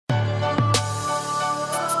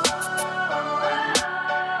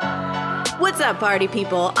up, party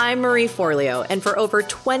people? I'm Marie Forleo, and for over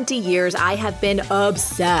 20 years, I have been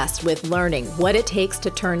obsessed with learning what it takes to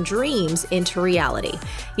turn dreams into reality.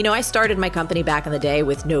 You know, I started my company back in the day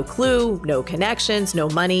with no clue, no connections, no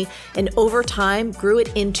money, and over time grew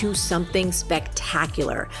it into something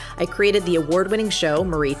spectacular. I created the award-winning show,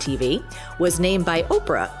 Marie TV, was named by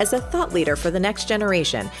Oprah as a thought leader for the next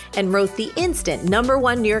generation, and wrote the instant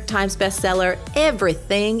 #1 New York Times bestseller,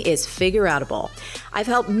 Everything is Figure-Outable. I've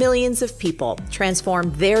helped millions of people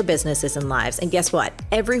transform their businesses and lives. And guess what?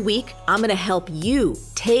 Every week, I'm going to help you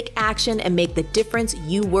take action and make the difference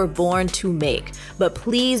you were born to make. But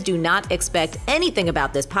please do not expect anything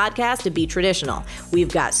about this podcast to be traditional. We've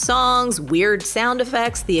got songs, weird sound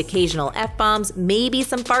effects, the occasional F-bombs, maybe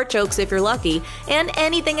some fart jokes if you're lucky, and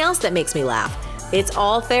anything else that makes me laugh. It's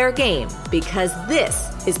all fair game because this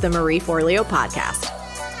is the Marie Forleo Podcast.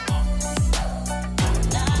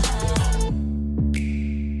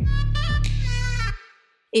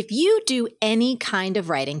 If you do any kind of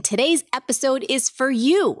writing, today's episode is for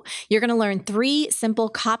you. You're going to learn 3 simple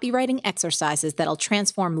copywriting exercises that'll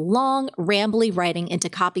transform long, rambly writing into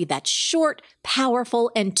copy that's short, powerful,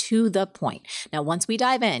 and to the point. Now, once we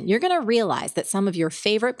dive in, you're going to realize that some of your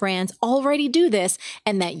favorite brands already do this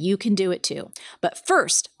and that you can do it too. But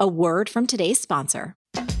first, a word from today's sponsor.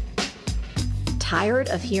 Tired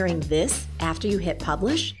of hearing this after you hit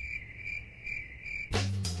publish?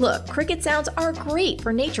 Look, cricket sounds are great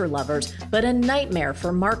for nature lovers, but a nightmare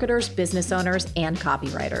for marketers, business owners, and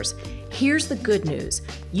copywriters. Here's the good news.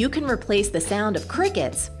 You can replace the sound of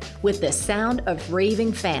crickets with the sound of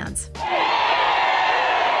raving fans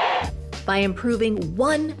by improving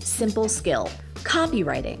one simple skill,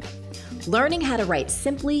 copywriting. Learning how to write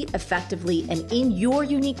simply, effectively, and in your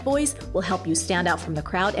unique voice will help you stand out from the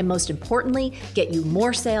crowd and, most importantly, get you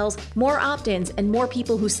more sales, more opt-ins, and more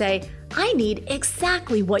people who say, I need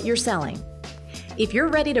exactly what you're selling. If you're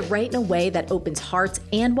ready to write in a way that opens hearts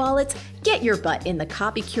and wallets, get your butt in the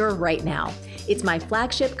Copy Cure right now. It's my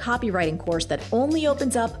flagship copywriting course that only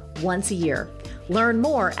opens up once a year. Learn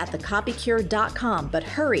more at thecopycure.com, but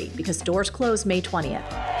hurry because doors close May 20th.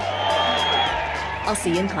 I'll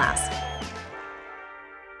see you in class.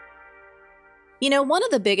 You know, one of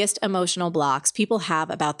the biggest emotional blocks people have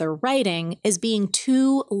about their writing is being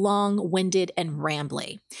too long-winded and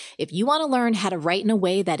rambly. If you want to learn how to write in a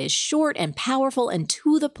way that is short and powerful and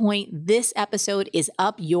to the point, this episode is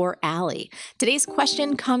up your alley. Today's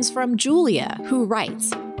question comes from Julia, who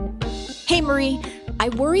writes, Hey Marie, I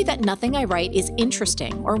worry that nothing I write is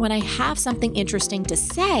interesting, or when I have something interesting to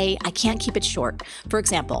say, I can't keep it short. For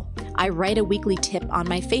example, I write a weekly tip on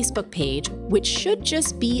my Facebook page, which should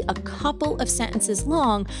just be a couple of sentences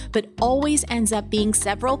long, but always ends up being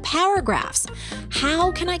several paragraphs.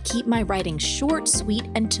 How can I keep my writing short, sweet,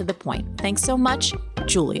 and to the point? Thanks so much,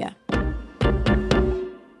 Julia.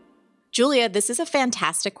 Julia, this is a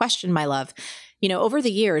fantastic question, my love. You know, over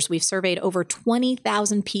the years, we've surveyed over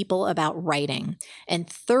 20,000 people about writing, and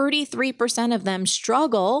 33% of them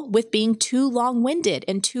struggle with being too long-winded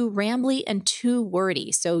and too rambly and too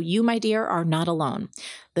wordy. So you, my dear, are not alone.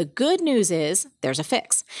 The good news is there's a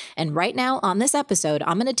fix. And right now on this episode,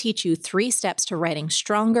 I'm going to teach you 3 steps to writing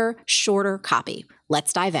stronger, shorter copy.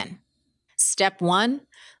 Let's dive in. Step 1,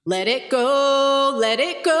 let it go, let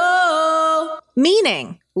it go.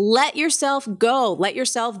 Meaning, let yourself go. Let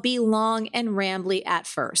yourself be long and rambly at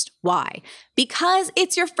first. Why? Because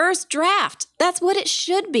it's your first draft. That's what it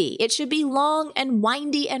should be. It should be long and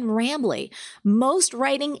windy and rambly. Most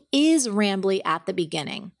writing is rambly at the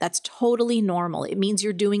beginning. That's totally normal. It means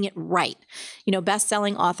you're doing it right. You know,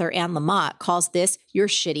 best-selling author Anne Lamott calls this your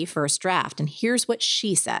shitty first draft. And here's what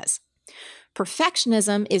she says.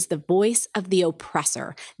 Perfectionism is the voice of the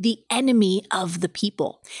oppressor, the enemy of the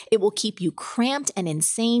people. It will keep you cramped and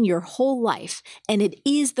insane your whole life, and it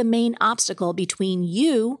is the main obstacle between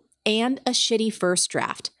you and a shitty first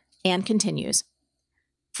draft. And continues.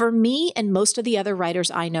 For me and most of the other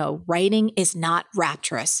writers I know, writing is not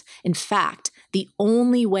rapturous. In fact, the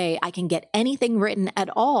only way I can get anything written at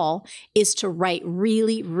all is to write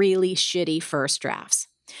really, really shitty first drafts.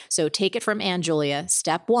 So take it from Anne Julia.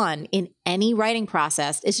 Step 1 in any writing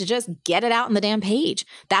process is to just get it out on the damn page.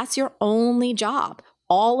 That's your only job.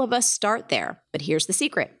 All of us start there. But here's the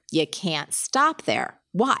secret. You can't stop there.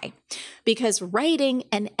 Why? Because writing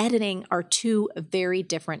and editing are 2 very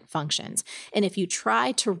different functions. And if you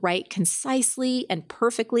try to write concisely and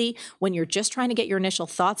perfectly when you're just trying to get your initial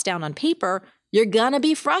thoughts down on paper, you're gonna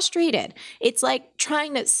be frustrated. It's like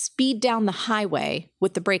trying to speed down the highway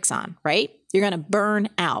with the brakes on, right? You're gonna burn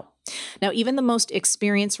out. Now, even the most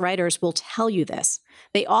experienced writers will tell you this.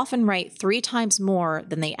 They often write 3 times more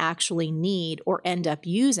than they actually need or end up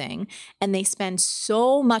using, and they spend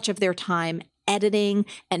so much of their time editing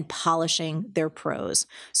and polishing their prose.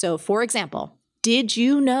 So, for example, did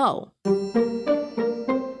you know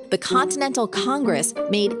the Continental Congress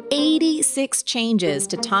made 86 changes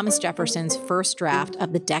to Thomas Jefferson's first draft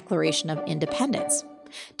of the Declaration of Independence?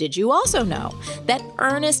 Did you also know that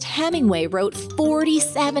Ernest Hemingway wrote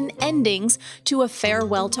 47 endings to A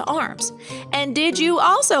Farewell to Arms? And did you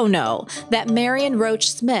also know that Marion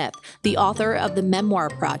Roach Smith, the author of the Memoir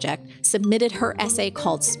Project, submitted her essay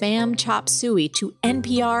called Spam Chop Suey to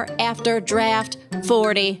NPR after draft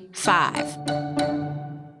 45?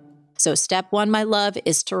 So step 1, my love,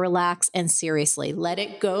 is to relax and seriously let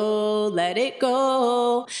it go, let it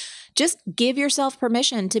go. Just give yourself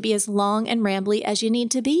permission to be as long and rambly as you need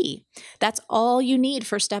to be. That's all you need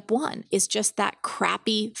for step 1 is just that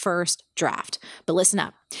crappy first draft. But listen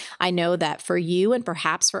up. I know that for you and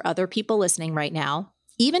perhaps for other people listening right now,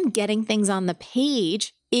 even getting things on the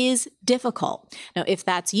page is difficult. Now, if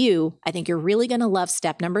that's you, I think you're really going to love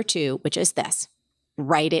step number 2, which is this: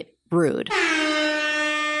 write it rude.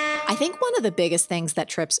 I think one of the biggest things that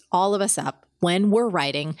trips all of us up when we're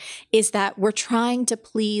writing is that we're trying to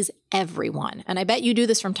please everyone. And I bet you do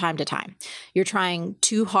this from time to time. You're trying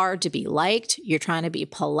too hard to be liked. You're trying to be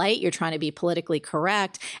polite. You're trying to be politically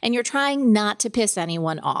correct. And you're trying not to piss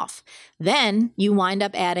anyone off. Then you wind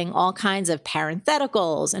up adding all kinds of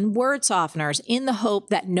parentheticals and word softeners in the hope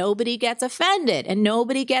that nobody gets offended and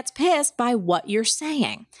nobody gets pissed by what you're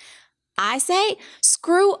saying. I say,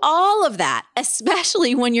 screw all of that,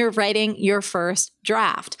 especially when you're writing your first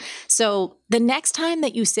draft. So the next time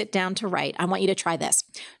that you sit down to write, I want you to try this.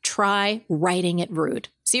 Try writing it rude.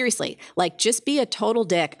 Seriously, like just be a total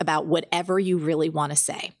dick about whatever you really want to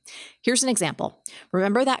say. Here's an example.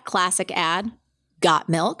 Remember that classic ad, got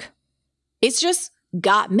milk? It's just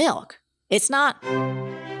got milk. It's not,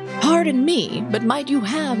 pardon me, but might you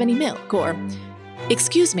have any milk? Or,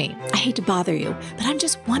 excuse me, I hate to bother you, but I'm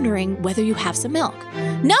just wondering whether you have some milk.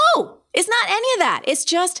 No, it's not any of that. It's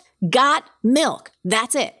just got milk.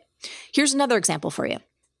 That's it. Here's another example for you.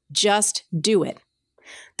 Just do it.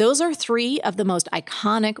 Those are 3 of the most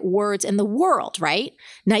iconic words in the world, right?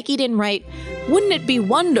 Nike didn't write, wouldn't it be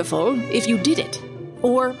wonderful if you did it?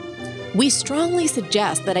 Or, we strongly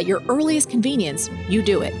suggest that at your earliest convenience, you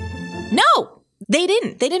do it. No, they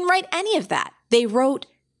didn't. They didn't write any of that. They wrote,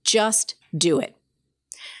 just do it.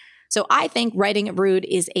 So I think writing it rude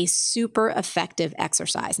is a super effective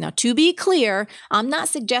exercise. Now, to be clear, I'm not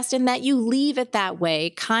suggesting that you leave it that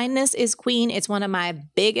way. Kindness is queen. It's one of my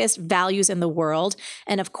biggest values in the world.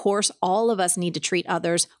 And of course, all of us need to treat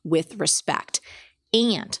others with respect.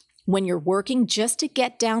 And when you're working just to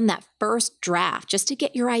get down that first draft, just to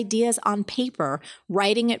get your ideas on paper,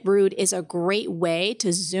 writing it rude is a great way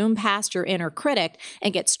to zoom past your inner critic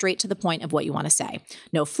and get straight to the point of what you want to say.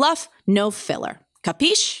 No fluff, no filler.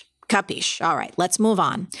 Capiche? Capiche. All right, let's move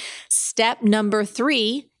on. Step number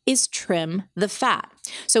 3 is trim the fat.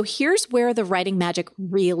 So here's where the writing magic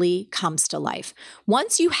really comes to life.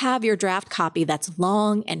 Once you have your draft copy that's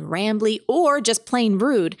long and rambly or just plain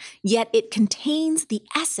rude, yet it contains the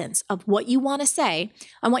essence of what you want to say,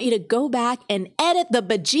 I want you to go back and edit the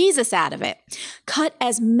bejesus out of it. Cut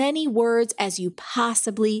as many words as you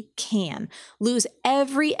possibly can. Lose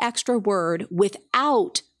every extra word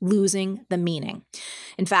without losing the meaning.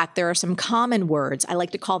 In fact, there are some common words, I like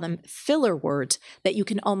to call them filler words, that you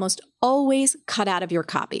can almost always cut out of your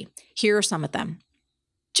copy. Here are some of them.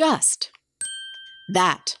 Just,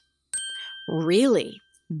 that, really,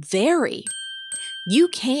 very, you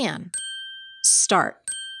can, start,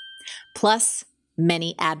 plus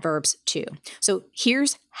many adverbs too. So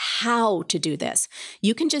here's how to do this.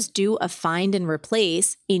 You can just do a find and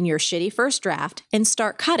replace in your shitty first draft and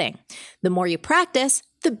start cutting. The more you practice,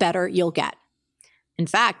 the better you'll get. In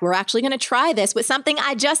fact, we're actually going to try this with something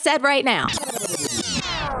I just said right now.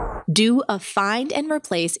 Do a find and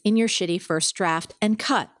replace in your shitty first draft and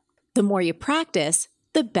cut. The more you practice,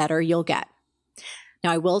 the better you'll get.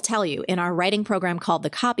 Now, I will tell you, in our writing program called The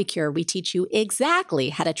Copy Cure, we teach you exactly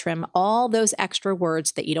how to trim all those extra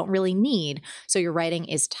words that you don't really need so your writing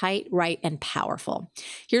is tight, right, and powerful.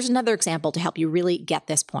 Here's another example to help you really get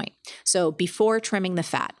this point. So before trimming the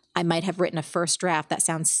fat, I might have written a first draft that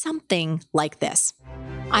sounds something like this.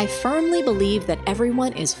 I firmly believe that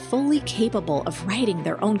everyone is fully capable of writing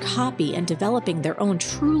their own copy and developing their own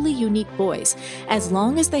truly unique voice, as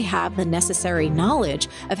long as they have the necessary knowledge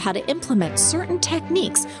of how to implement certain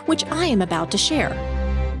techniques, which I am about to share.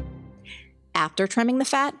 After trimming the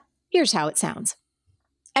fat, here's how it sounds.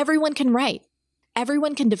 Everyone can write.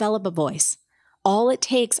 Everyone can develop a voice. All it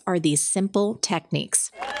takes are these simple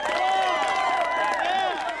techniques.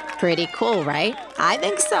 Pretty cool, right? I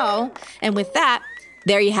think so. And with that,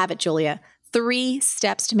 there you have it, Julia. 3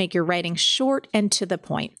 steps to make your writing short and to the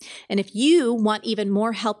point. And if you want even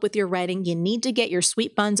more help with your writing, you need to get your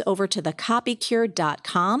sweet buns over to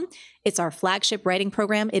thecopycure.com. It's our flagship writing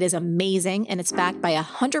program. It is amazing, and it's backed by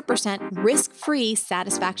 100% risk-free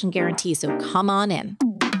satisfaction guarantee. So come on in.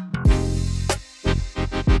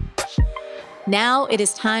 Now it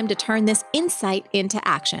is time to turn this insight into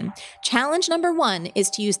action. Challenge number 1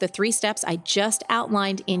 is to use the 3 steps I just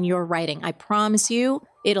outlined in your writing. I promise you,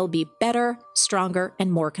 it'll be better, stronger,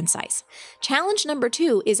 and more concise. Challenge number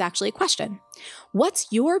 2 is actually a question. What's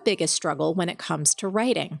your biggest struggle when it comes to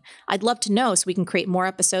writing? I'd love to know so we can create more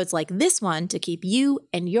episodes like this one to keep you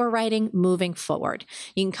and your writing moving forward.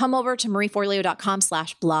 You can come over to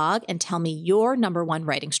marieforleo.com/blog and tell me your number 1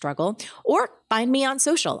 writing struggle, or find me on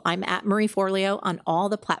social. I'm at Marie Forleo on all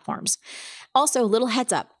the platforms. Also, little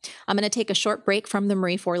heads up, I'm going to take a short break from the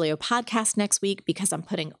Marie Forleo podcast next week because I'm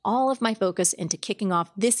putting all of my focus into kicking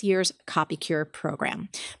off this year's Copy Cure program.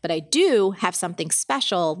 But I do have something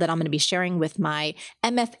special that I'm going to be sharing with my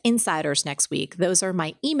MF Insiders next week. Those are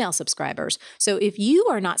my email subscribers. So if you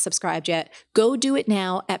are not subscribed yet, go do it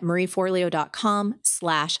now at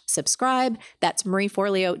marieforleo.com/subscribe. That's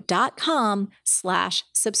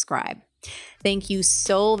marieforleo.com/subscribe. Thank you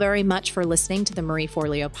so very much for listening to the Marie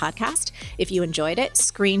Forleo podcast. If you enjoyed it,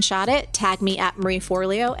 screenshot it, tag me at Marie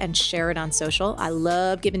Forleo, and share it on social. I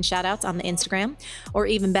love giving shout outs on the Instagram. Or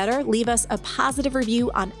even better, leave us a positive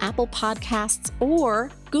review on Apple Podcasts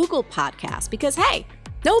or Google Podcasts because, hey,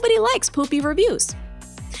 nobody likes poopy reviews.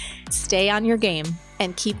 Stay on your game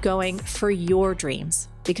and keep going for your dreams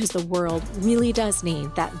because the world really does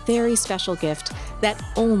need that very special gift that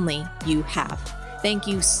only you have. Thank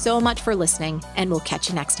you so much for listening, and we'll catch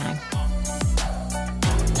you next time.